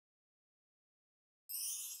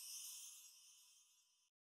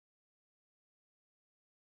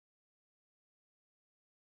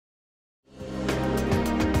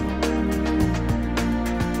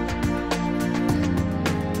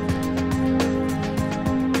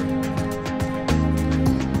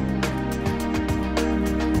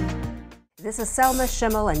This is Selma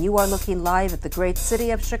Schimmel, and you are looking live at the great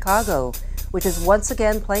city of Chicago, which is once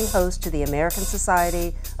again playing host to the American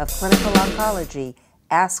Society of Clinical Oncology,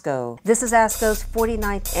 ASCO. This is ASCO's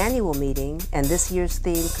 49th annual meeting, and this year's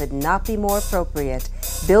theme could not be more appropriate: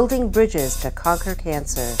 Building Bridges to Conquer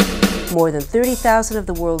Cancer. More than 30,000 of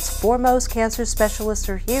the world's foremost cancer specialists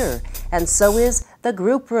are here, and so is the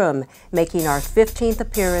Group Room, making our 15th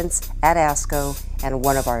appearance at ASCO and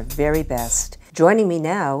one of our very best. Joining me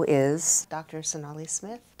now is Dr. Sonali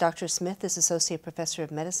Smith. Dr. Smith is Associate Professor of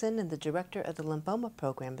Medicine and the Director of the Lymphoma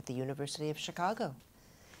Program at the University of Chicago.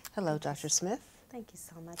 Hello, Dr. Smith. Thank you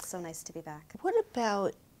so much. So nice to be back. What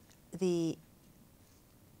about the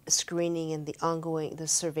screening and the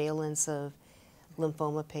surveillance of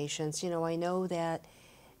lymphoma patients? You know, I know that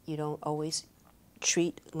you don't always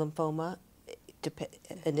treat lymphoma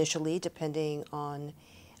initially, depending on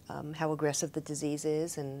how aggressive the disease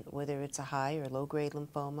is and whether it's a high or low-grade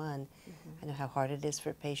lymphoma. And I know how hard it is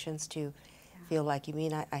for patients to feel like, you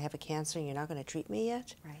mean I have a cancer and you're not going to treat me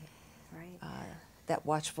yet? Right. That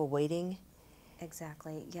watchful waiting.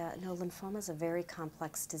 Exactly. Yeah, no, lymphoma is a very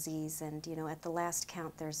complex disease, and you know, at the last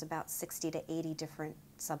count, there's about 60 to 80 different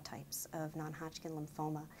subtypes of non-Hodgkin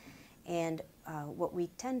lymphoma. And what we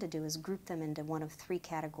tend to do is group them into one of three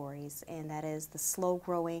categories, and that is the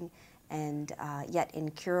slow-growing and yet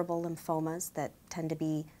incurable lymphomas that tend to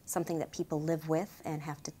be something that people live with and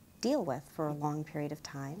have to deal with for a long period of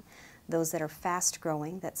time. Those that are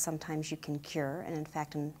fast-growing that sometimes you can cure, and in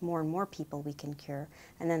fact in more and more people we can cure.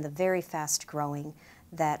 And then the very fast-growing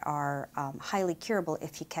that are highly curable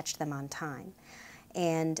if you catch them on time.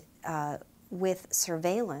 And with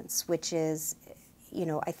surveillance, which is, you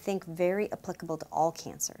know, I think very applicable to all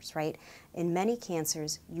cancers, right? In many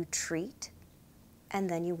cancers you treat and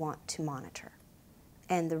then you want to monitor.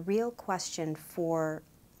 And the real question for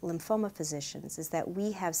lymphoma physicians is that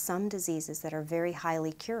we have some diseases that are very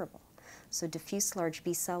highly curable. So diffuse large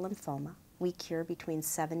B-cell lymphoma, we cure between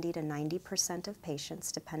 70 to 90% of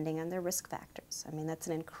patients depending on their risk factors. I mean, that's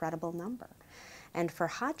an incredible number. And for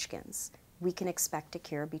Hodgkin's, we can expect to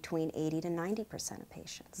cure between 80 to 90% of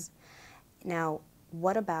patients. Now,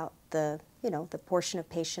 what about the portion of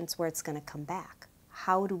patients where it's going to come back?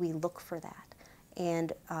 How do we look for that?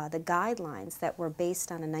 And the guidelines that were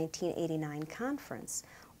based on a 1989 conference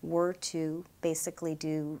were to basically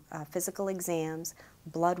do physical exams,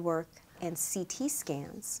 blood work, and CT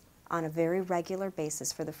scans on a very regular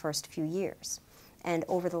basis for the first few years. And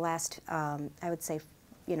over the last, I would say,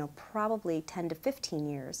 you know, probably 10 to 15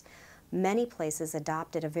 years, many places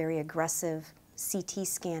adopted a very aggressive CT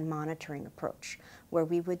scan monitoring approach, where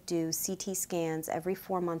we would do CT scans every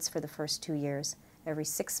 4 months for the first 2 years, every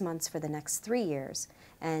 6 months for the next 3 years,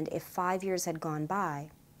 and if 5 years had gone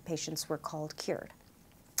by, patients were called cured.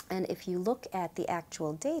 And if you look at the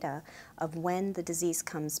actual data of when the disease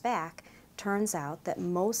comes back, turns out that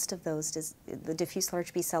most of those, the diffuse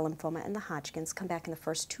large B-cell lymphoma and the Hodgkin's, come back in the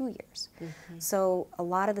first 2 years. So a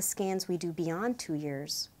lot of the scans we do beyond 2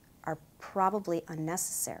 years are probably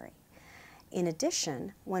unnecessary. In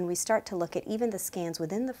addition, when we start to look at even the scans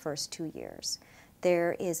within the first 2 years,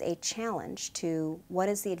 there is a challenge to what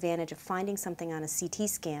is the advantage of finding something on a CT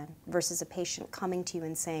scan versus a patient coming to you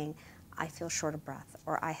and saying, I feel short of breath,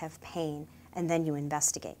 or I have pain, and then you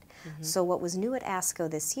investigate. So what was new at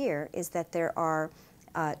ASCO this year is that there are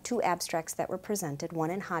 2 abstracts that were presented,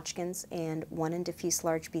 one in Hodgkin's and one in diffuse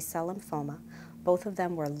large B-cell lymphoma. Both of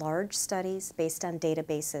them were large studies based on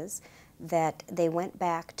databases that they went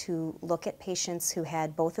back to look at patients who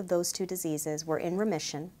had both of those 2 diseases, were in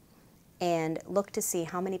remission, and looked to see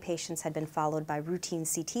how many patients had been followed by routine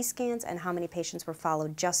CT scans and how many patients were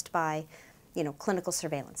followed just by, you know, clinical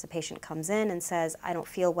surveillance. A patient comes in and says, I don't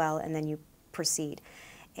feel well, and then you proceed.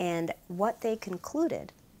 And what they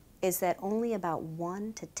concluded is that only about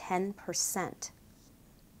 1 to 10%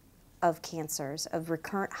 of cancers of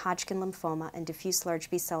recurrent Hodgkin lymphoma and diffuse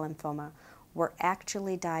large B-cell lymphoma were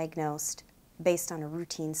actually diagnosed based on a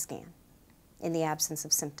routine scan in the absence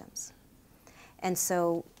of symptoms. And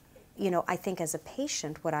so, you know, I think as a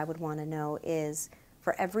patient, what I would want to know is,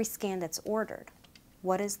 for every scan that's ordered,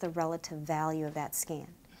 what is the relative value of that scan?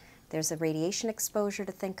 There's a radiation exposure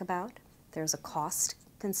to think about, there's a cost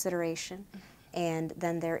consideration, and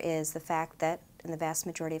then there is the fact that in the vast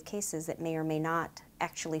majority of cases it may or may not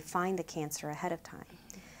actually find the cancer ahead of time.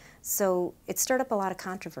 So it stirred up a lot of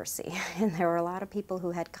controversy, and there were a lot of people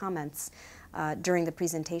who had comments during the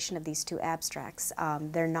presentation of these 2 abstracts.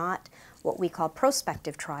 They're not what we call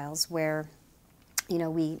prospective trials, where, you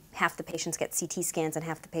know, half the patients get CT scans and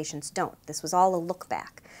half the patients don't. This was all a look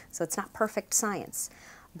back, so it's not perfect science.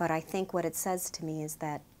 But I think what it says to me is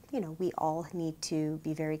that we all need to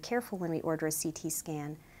be very careful when we order a CT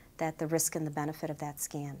scan that the risk and the benefit of that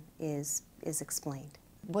scan is explained.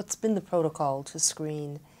 What's been the protocol to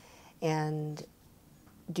screen and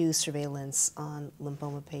do surveillance on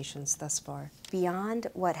lymphoma patients thus far? Beyond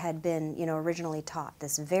what had been, originally taught,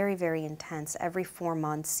 this very, very intense, every 4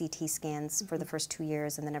 months CT scans for the first 2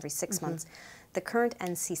 years and then every 6 months, the current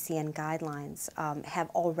NCCN guidelines have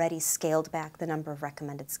already scaled back the number of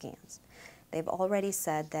recommended scans. They've already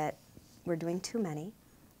said that we're doing too many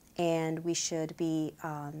and we should be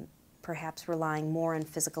perhaps relying more on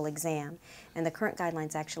physical exam. And the current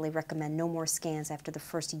guidelines actually recommend no more scans after the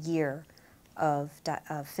first year of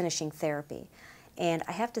finishing therapy. And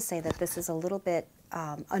I have to say that this is a little bit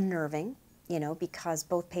unnerving, because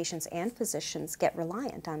both patients and physicians get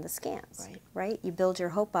reliant on the scans, right? You build your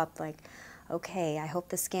hope up like, okay, I hope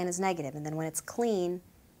the scan is negative, and then when it's clean,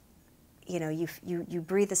 you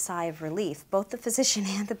breathe a sigh of relief, both the physician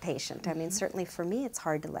and the patient. I mean, certainly for me, it's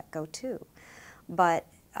hard to let go too. But,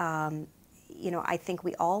 I think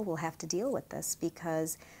we all will have to deal with this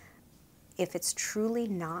because if it's truly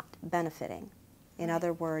not benefiting, in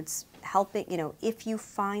other words, helping, if you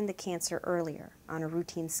find the cancer earlier on a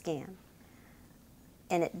routine scan,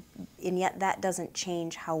 and yet that doesn't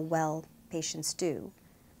change how well patients do,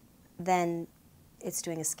 then it's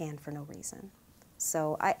doing a scan for no reason.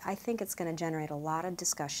 So I think it's going to generate a lot of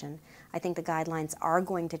discussion. I think the guidelines are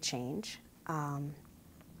going to change, and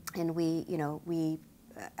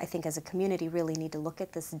I think as a community really need to look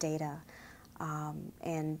at this data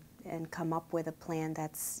and come up with a plan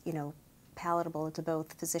that's, palatable to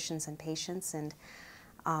both physicians and patients. And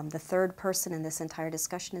the third person in this entire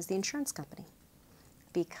discussion is the insurance company,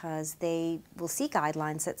 because they will see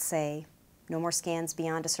guidelines that say no more scans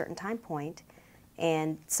beyond a certain time point,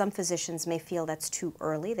 and some physicians may feel that's too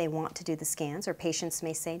early. They want to do the scans, or patients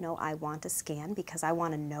may say, no, I want a scan because I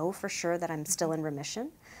want to know for sure that I'm still in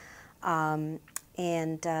remission.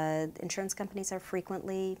 Insurance companies are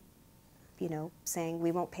frequently, saying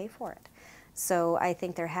we won't pay for it. So I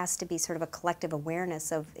think there has to be sort of a collective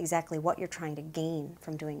awareness of exactly what you're trying to gain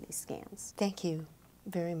from doing these scans. Thank you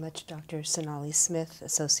very much, Dr. Sonali Smith,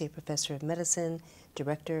 Associate Professor of Medicine,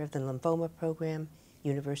 Director of the Lymphoma Program,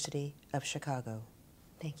 University of Chicago.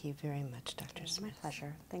 Thank you very much, Dr. Smith. My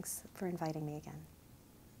pleasure. Thanks for inviting me again.